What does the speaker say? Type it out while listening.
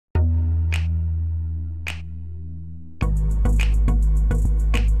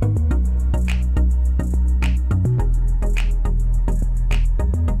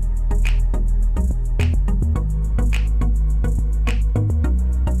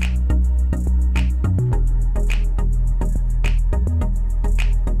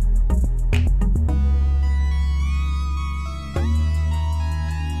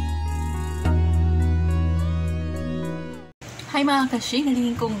mga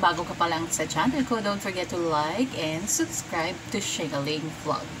ka-Xhengaling, kung bago ka pa lang sa channel ko, don't forget to like and subscribe to Xhengaling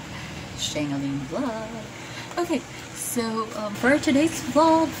Vlog. Xhengaling Vlog. Okay, so for today's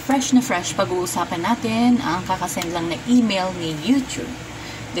vlog, fresh na fresh, pag-uusapan natin ang kakasend lang na email ni YouTube.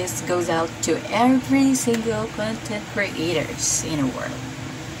 This goes out to every single content creators in the world.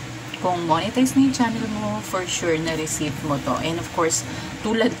 Kung monetize na yung channel mo, for sure na-receive mo to. And of course,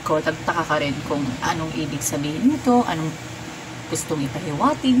 tulad ko, tagtaka ka rin kung anong ibig sabihin nito, anong gustong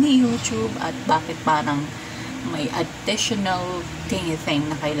ipahiwatig ni YouTube, at bakit parang may additional thing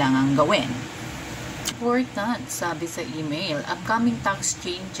na kailangan gawin. Important, sabi sa email, upcoming tax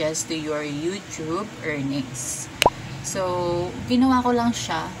changes to your YouTube earnings. So, ginawa ko lang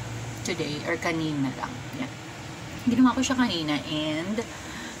siya today, or kanina lang. Yeah. Ginawa ko siya kanina, and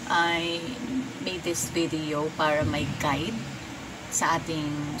I made this video para may guide sa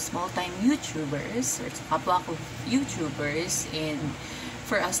ating small-time YouTubers or sa kapwa ko YouTubers, and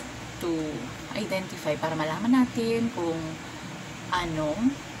for us to identify, para malaman natin kung ano,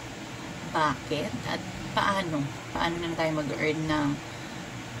 bakit, at paano na tayo mag-earn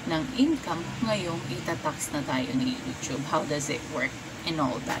ng income ngayong itatax na tayo ng YouTube. How does it work and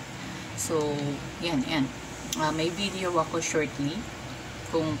all that. So, yan. May video ako shortly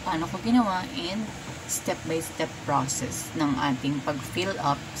kung paano ko ginawa and step-by-step process ng ating pag-fill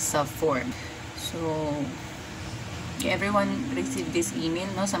up sa form. So, everyone received this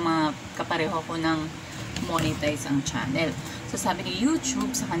email, no, sa mga kapareho ko ng monetize ang channel. So, sabi ni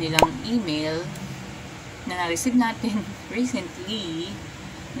YouTube sa kanilang email na na-receive natin recently,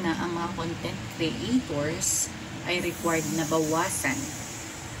 na ang mga content creators ay required na babawasan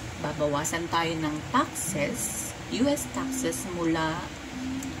tayo ng taxes, US taxes, mula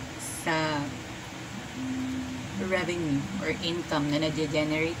sa revenue or income na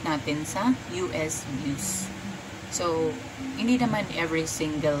na-generate natin sa US views. So, hindi naman every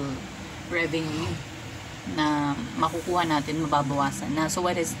single revenue na makukuha natin mababawasan na. So,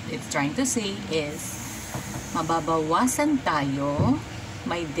 what it's trying to say is, mababawasan tayo,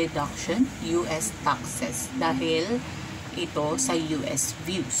 may deduction, US taxes, dahil ito sa US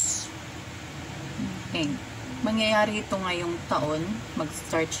views. Okay. Mangyayari ito ngayong taon,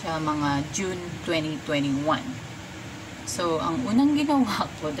 mag-start siya mga June 2021. So, ang unang ginawa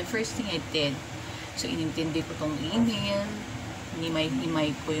ko, the first thing I did, so inintindi ko tong email,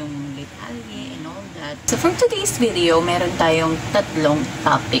 himay ko yung detalye and all that. So, for today's video, meron tayong tatlong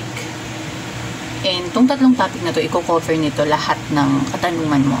topic. And tong tatlong topic na to, i-cover nito lahat ng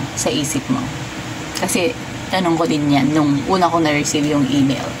katanungan mo sa isip mo. Kasi, tanong ko din yan nung una ko na-receive yung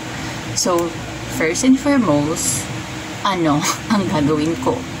email. So, first and foremost, ano ang gagawin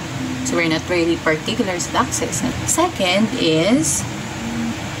ko? So, we're not really particular sa taxes. Second is,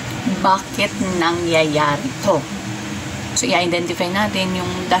 bakit nangyayari to? So, i-identify natin yung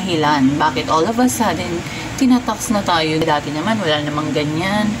dahilan. Bakit all of a sudden, tinatax na tayo? Dati naman, wala namang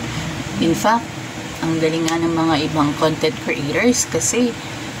ganyan. In fact, ang galing nga ng mga ibang content creators kasi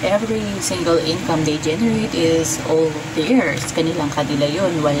every single income they generate is all theirs. Kanilang kanila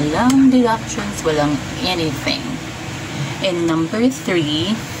yun. Walang deductions, walang anything. And number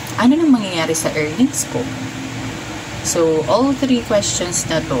 3, ano nang mangyayari sa earnings ko? So, all 3 questions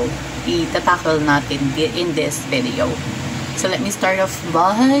na to, itatackle natin in this video. So, let me start off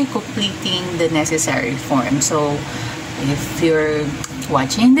by completing the necessary form. So, if you're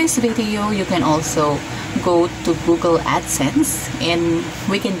watching this video, you can also go to Google AdSense and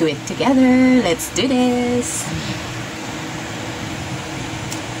we can do it together. Let's do this.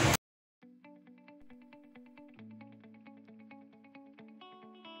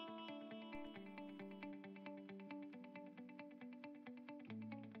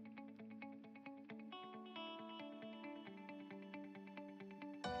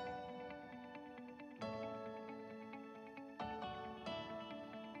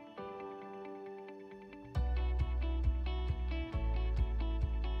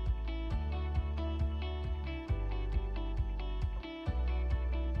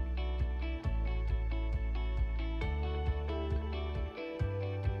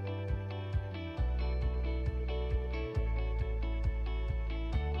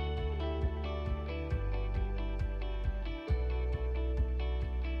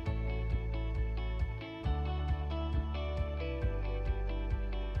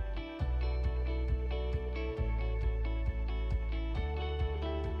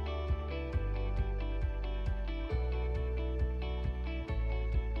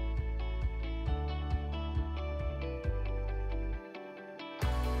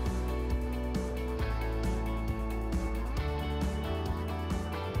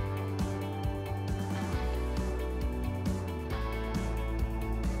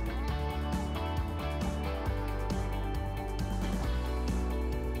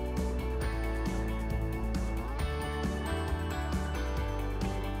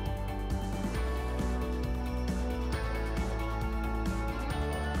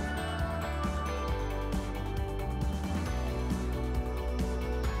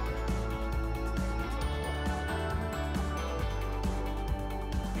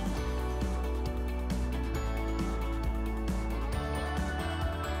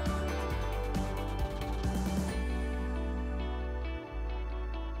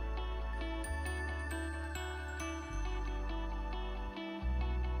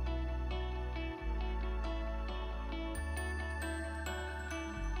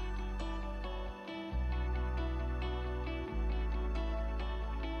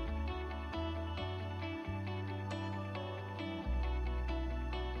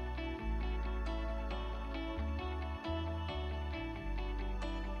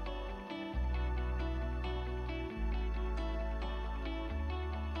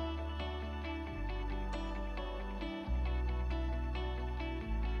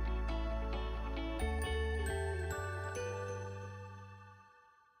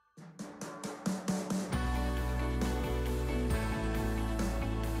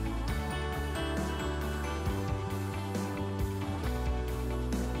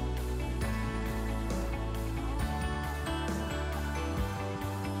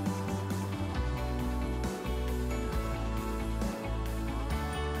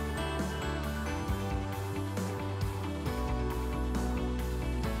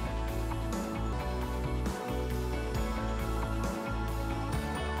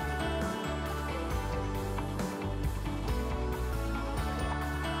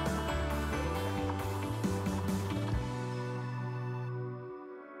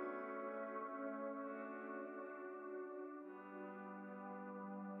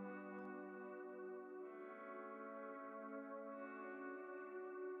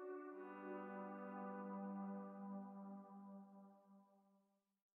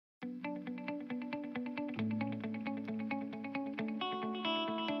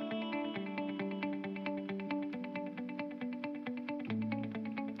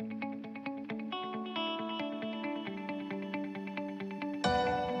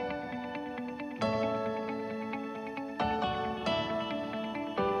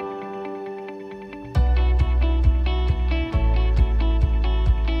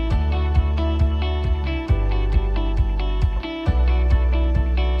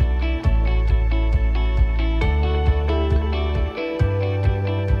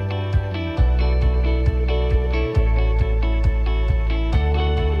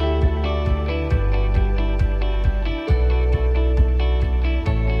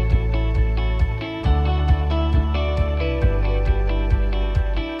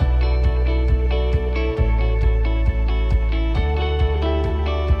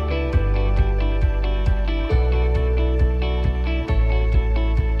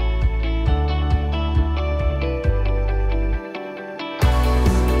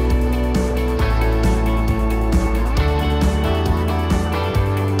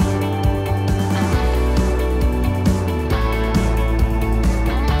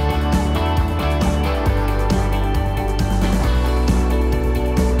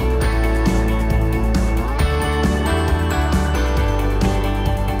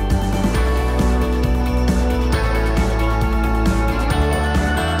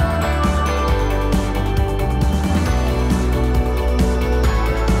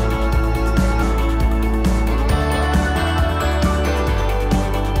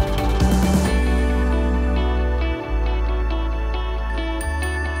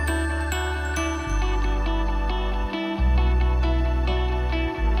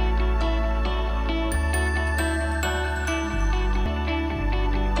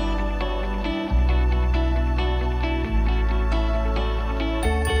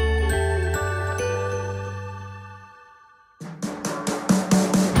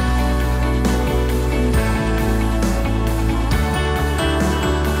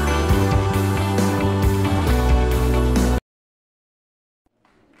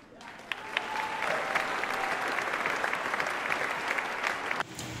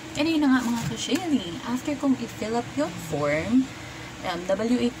 And yun na nga mga ka-Xhengaling, after kong i-fill up yung form,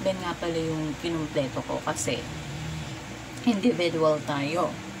 W8 Ben nga pala yung kinumpleto ko kasi individual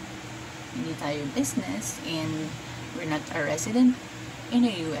tayo. Hindi tayo business and we're not a resident in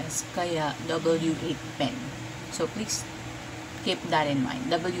the US, kaya W8 Ben. So please keep that in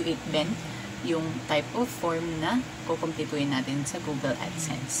mind. W8 Ben yung type of form na kukumpletuin natin sa Google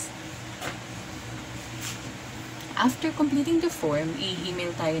AdSense. After completing the form,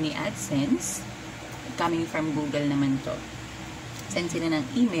 i-email tayo ni AdSense. Coming from Google naman to. Send sila ng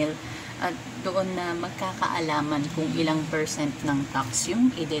email at doon na magkakaalaman kung ilang percent ng tax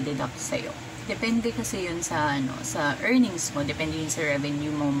yung i-deduct sa'yo. Depende kasi yun sa, sa earnings mo. Depende yun sa revenue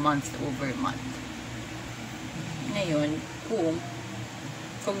mo month over month. Ngayon,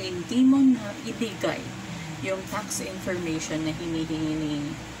 kung hindi mo na ibigay yung tax information na hinihingi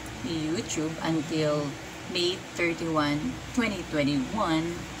ni YouTube until May 31, 2021,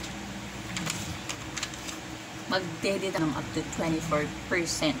 magdededuct ng up to 24%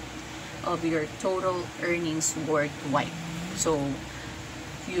 of your total earnings worldwide. So,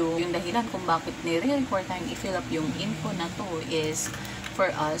 yung dahilan kung bakit nire-require tayong i-fill up yung info na to is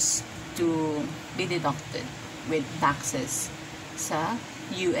for us to be deducted with taxes sa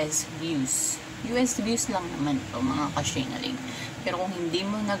US views. US views lang naman to mga ka-Xhengaling. Pero kung hindi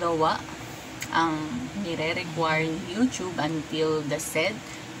mo nagawa ang nire-require ni YouTube until the said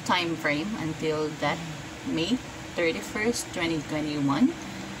time frame, until that May 31st, 2021,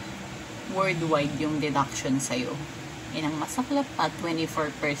 worldwide yung deduction sa'yo. And ang masaklap pa,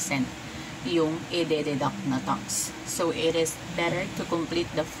 24% yung i-deduct na tax. So, it is better to complete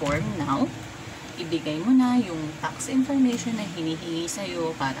the form now. Ibigay mo na yung tax information na hinihingi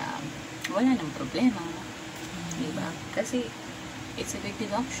sa'yo para wala nang problema. Diba? Kasi, it's a big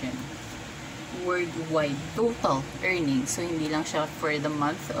deduction. Worldwide total earnings. So, hindi lang siya for the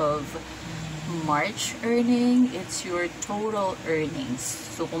month of March earning, it's your total earnings.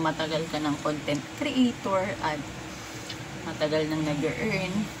 So, kung matagal ka ng content creator at matagal nang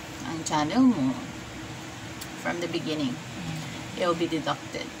nag-earn ang channel mo from the beginning, it will be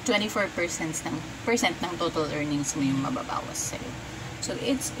deducted. 24% ng total earnings mo yung mababawas sa'yo. So,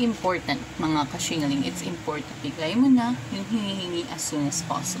 it's important, mga ka-Xhengaling, it's important. Bigay mo na yung hinihingi as soon as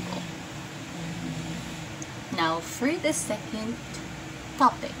possible. Now, for the second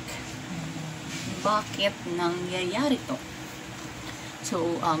topic, bakit nangyayari to?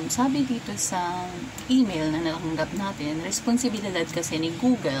 So, sabi dito sa email na natanggap natin, responsibilidad kasi ni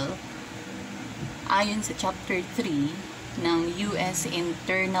Google, ayon sa Chapter 3 ng US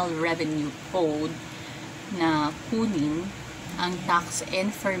Internal Revenue Code, na kunin ang tax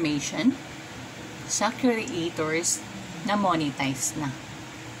information sa creators na monetize na.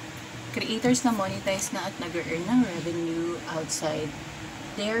 Creators na monetize na at nag-earn ng revenue outside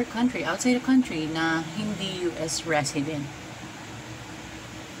their country, outside the country, na hindi US resident.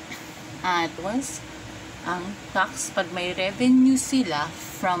 At was ang tax pag may revenue sila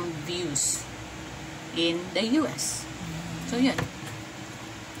from views in the US. So, yun.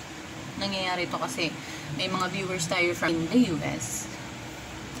 Nangyayari ito kasi may mga viewers tayo from the US.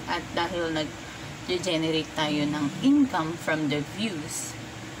 At dahil nag-generate tayo ng income from the views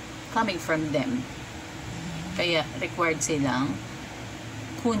coming from them, kaya required silang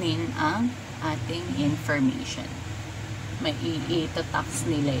kunin ang ating information. May i-tax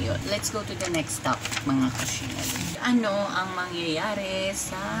nila yun. Let's go to the next topic, mga ka-Xhengaling. Ano ang mangyayari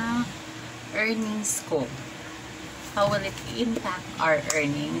sa earnings ko? How will it impact our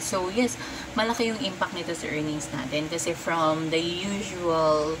earnings? So, yes, malaki yung impact nito sa earnings natin kasi from the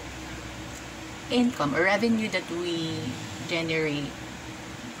usual income or revenue that we generate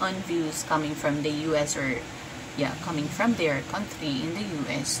on views coming from the US or coming from their country in the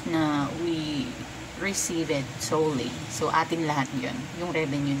US na we receive it solely. So, atin lahat yun. Yung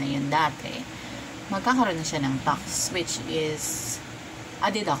revenue na yun dati, magkakaroon na siya ng tax, which is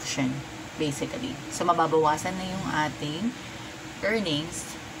a deduction, basically. So, mababawasan na yung ating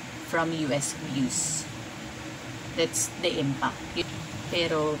earnings from US views. That's the impact.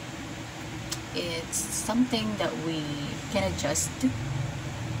 Pero, it's something that we can adjust to.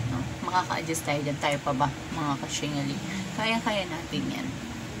 No? Makaka-adjust tayo dyan. Tayo pa ba, mga ka-Xhengaling? Kaya-kaya natin yan.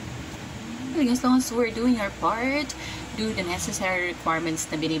 As long as we're doing our part, do the necessary requirements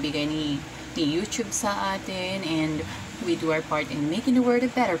na binibigay ni YouTube sa atin, and we do our part in making the world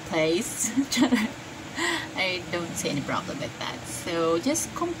a better place. I don't see any problem with that. So, just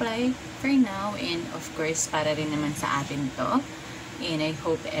comply for now, and of course, para rin naman sa atin to. And I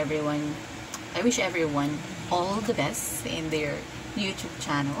wish everyone all the best in their YouTube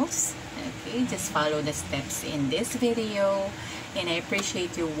channels Okay, just follow the steps in this video. And I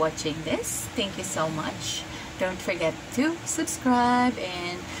appreciate you watching this. Thank you so much. Don't forget to subscribe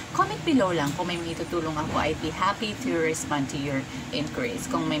and comment below lang kung may tutulong ako. I'd be happy to respond to your inquiries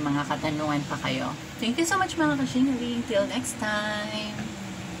kung may mga katanungan pa kayo. Thank you so much mga ka-Xhengaling. Till next time!